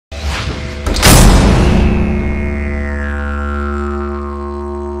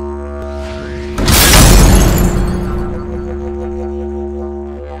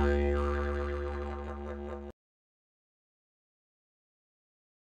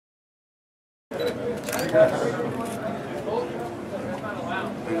And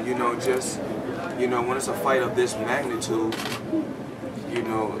when it's a fight of this magnitude,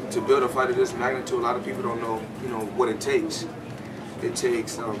 to build a fight of this magnitude, a lot of people don't know, what it takes. It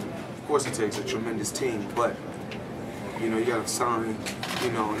takes, of course, it takes a tremendous team, but you got to sign,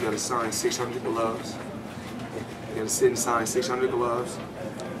 you got to sign 600 gloves. You got to sit and sign 600 gloves,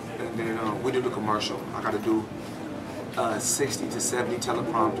 and then we do the commercial. I got to do 60 to 70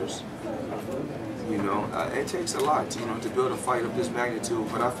 teleprompters. It takes a lot, to build a fight of this magnitude.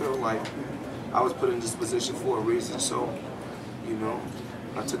 But I feel like I was put in this position for a reason, so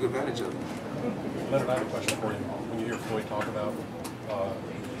I took advantage of it. Leonard, I have a question for you. When you hear Floyd talk about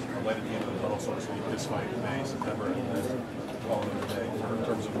light at the end of the tunnel, so to speak, this fight in May, September, and then following the day, in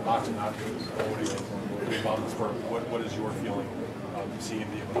terms of boxing not being involved in the sport, what is your feeling of seeing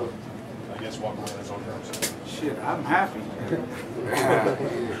him be able to, I guess, walk away on his own terms? Shit, I'm happy.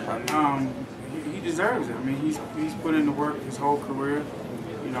 He deserves it. I mean, he's put in the work his whole career.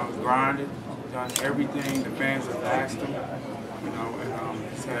 He's grinded, done everything the fans have asked him. And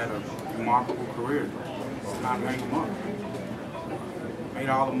he's had a remarkable career. It's time to hang him up. Made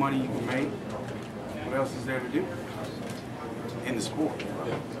all the money you can make. What else is there to do in the sport?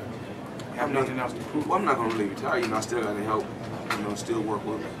 Have nothing else to prove. Well, I'm not gonna really retire. I still got to help. Still work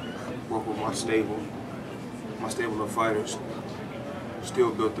with my stable of fighters.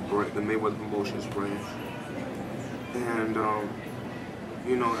 Still built the Mayweather Promotions brand, and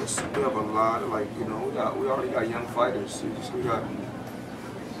we have a lot of we already got young fighters. We got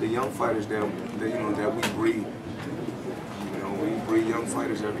the young fighters that we breed. We breed young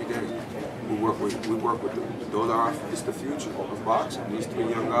fighters every day. We work with them. It's the future of boxing. These three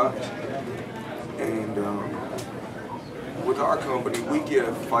young guys, and with our company, we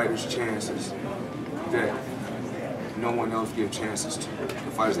give fighters chances that no one else gives chances to.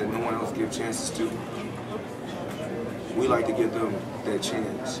 The fighters that no one else gives chances to, we like to give them that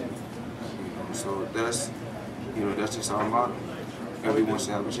chance. So that's just our motto. Everyone should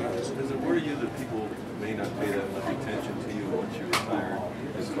have a chance. Does it worry you that people may not pay that much attention to you once you retire,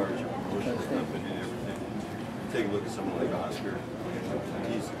 as far as your promotional stuff and everything? Take a look at someone like Oscar.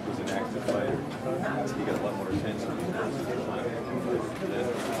 He was an active fighter. He got a lot more attention than he does at the time.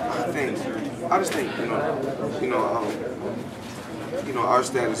 I just think our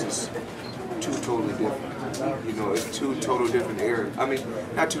status is two totally different. It's two total different eras. I mean,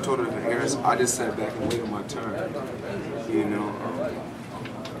 not two total different eras. I just sat back and waited my turn.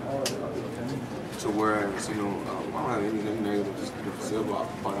 So whereas I don't have anything negative to say about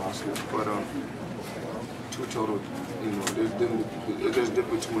Oscar, but two total. There's a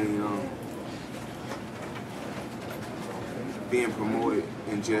difference between being promoted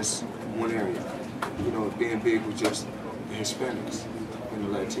in just one area. Being big with just the Hispanics and the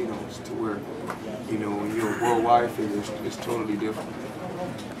Latinos, to where when you're a worldwide figure, it's totally different.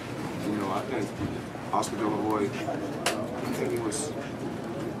 I think Oscar De La Hoya, I think he was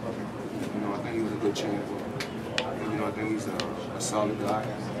a good champ. I think he's a solid guy.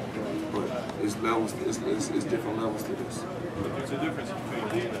 But it's different levels to this. There's a difference between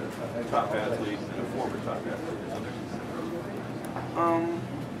being a top athlete and a former top athlete, isn't there?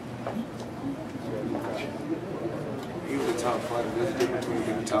 He was a top fighter. There's a difference between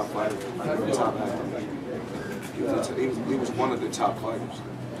being a top fighter and a top athlete. He was one of the top fighters.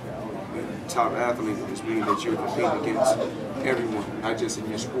 And top athlete just means that you're competing against everyone, not just in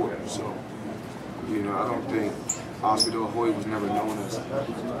your sport. So, I don't think Oscar De La Hoya was never known as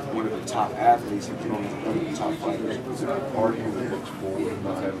one of the top athletes. He was known as one of the top fighters. Is there a part of you that looks forward and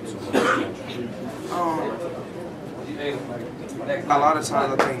not having so much attention? A lot of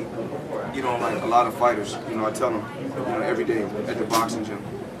times I think, like a lot of fighters, I tell them, every day at the boxing gym,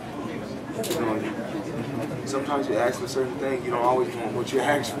 sometimes you ask for certain things, you don't always want what you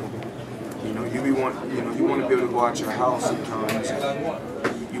ask for. You want to be able to go out your house sometimes.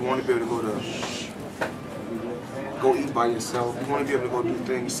 You want to be able to go eat by yourself. You want to be able to go do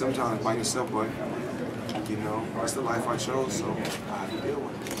things sometimes by yourself, but that's the life I chose, so I have to deal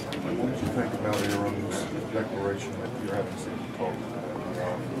with it. What did you think about Aaron's declaration that you're having secret talk?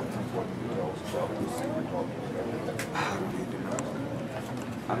 What can you tell us about this secret talk? I don't need to know.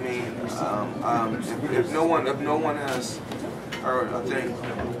 If no one has heard, I think I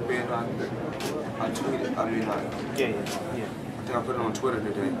tweeted. I think I put it on Twitter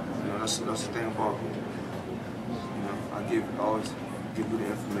today. That's the thing about. I always give you the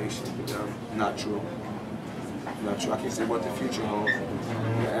information, not true. Not true. I can't say what the future holds.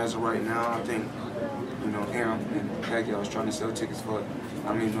 As of right now, I think, Aaron and Pacquiao is trying to sell tickets for,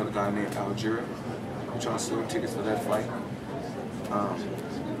 another guy named Algeria. I'm trying to sell tickets for that fight.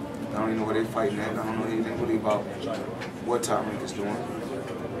 I don't even know where they're fighting at. I don't know anything really about what Top Rank is doing.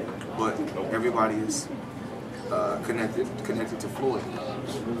 But everybody is connected to Floyd.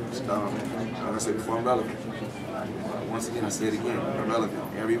 Like I said before, I'm relevant. Once again, I say it again, I'm relevant.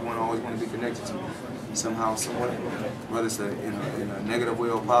 Everyone always wants to be connected to me. Somehow, someway, whether it's in a negative way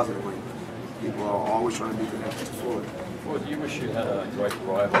or a positive way. People are always trying to be connected to Floyd. Well, do you wish you had a great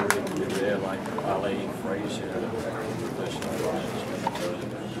rivalry there, like Ali Frazier,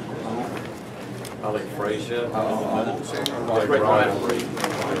 Ali Frazier, great rivalry.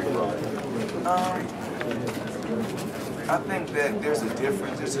 I think that there's a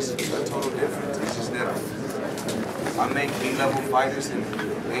difference. It's just a total difference. It's just that I make A-level fighters and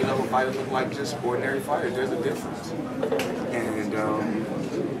A-level fighters look like just ordinary fighters. There's a difference.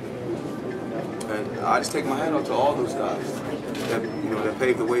 And I just take my hat off to all those guys that that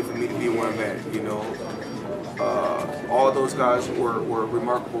paved the way for me to be where I'm at. All those guys were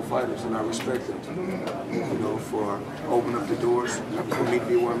remarkable fighters, and I respect them. For opening up the doors for me to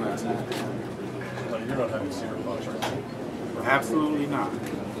be where I'm at. You're not having senior boxers. Absolutely not.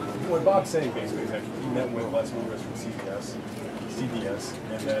 What Bob's saying basically is that he met with Les Lewis from CBS,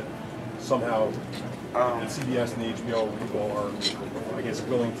 and that somehow CBS and HBO people are, I guess,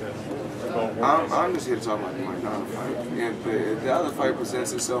 willing to go work. I'm just here to talk about the Maidana fight. If the other fight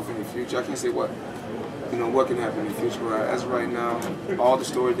presents itself in the future, I can't say what can happen in the future. But as of right now, all the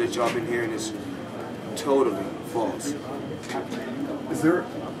stories that y'all been hearing is totally false. Is there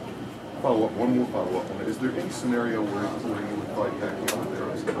one more follow-up on it? Is there any scenario where you would fight Pacquiao there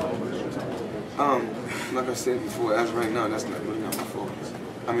as a television? Like I said before, as of right now, that's not my focus.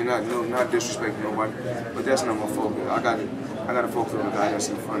 I mean, not disrespecting nobody, but that's not my focus. I got to focus on the guy that's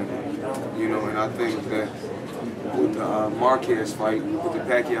in front of me. And I think that with the Marquez fight, with the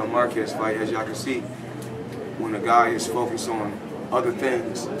Pacquiao-Marquez fight, as y'all can see, when a guy is focused on other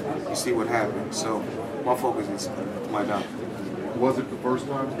things, you see what happens. So my focus is Maidana. Was it the first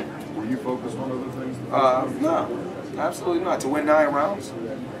time? Were you focused on other things? No, absolutely not. To win 9 rounds,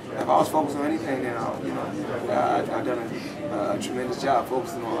 if I was focused on anything, then I've done a tremendous job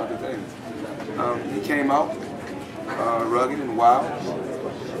focusing on other things. He came out rugged and wild,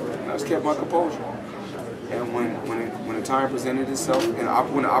 and I just kept my composure. And when the time presented itself, and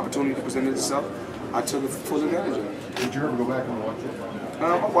when the opportunity presented itself, I took full advantage of it. Did you ever go back and watch it?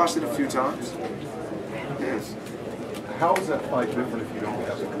 I watched it a few times. Yes. How is that fight different if you don't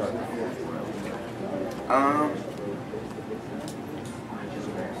have the cut?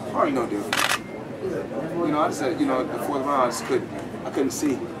 Probably no different. I just said, the 4th round, I couldn't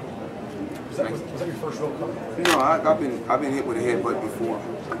see. Was that your first real cut? No, I've been hit with a headbutt before.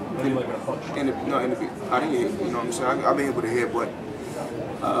 I mean, like a punch? I didn't get hit. You know what I'm saying? I've been hit with a headbutt.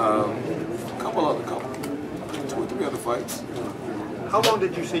 A couple 2 or 3 other fights. How long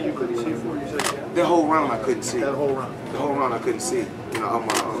did you say you couldn't see for? You said the whole round I couldn't see. that whole round. The whole round I couldn't see. On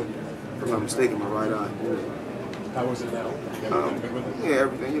my, if I'm mistaken, my right eye. How is it now? Yeah,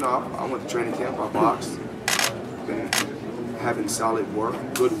 everything. I went to training camp. I boxed. Been having solid work,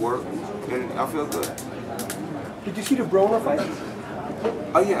 good work, and I feel good. Did you see the Broner fight?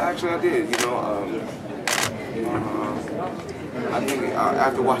 Oh yeah, actually I did. I think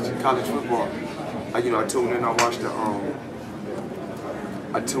after watching college football, I tuned in. I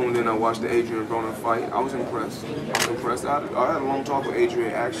tuned in. I watched the Adrian Broner fight. I was impressed. I had a long talk with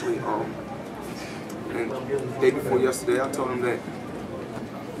Adrian actually. And the day before yesterday, I told him that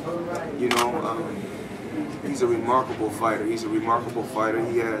he's a remarkable fighter. He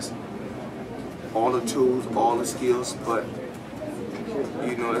has all the tools, all the skills, but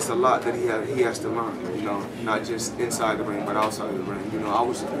it's a lot that he has to learn. Not just inside the ring, but outside the ring. I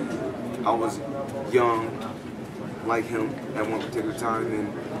was young like him at one particular time,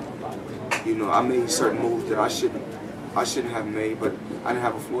 and I made certain moves that I shouldn't have made, but I didn't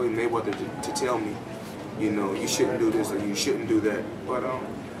have a Floyd Mayweather to tell me, you shouldn't do this or you shouldn't do that. But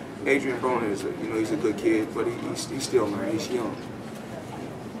Adrian Broner is he's a good kid, but he's still learning. He's young.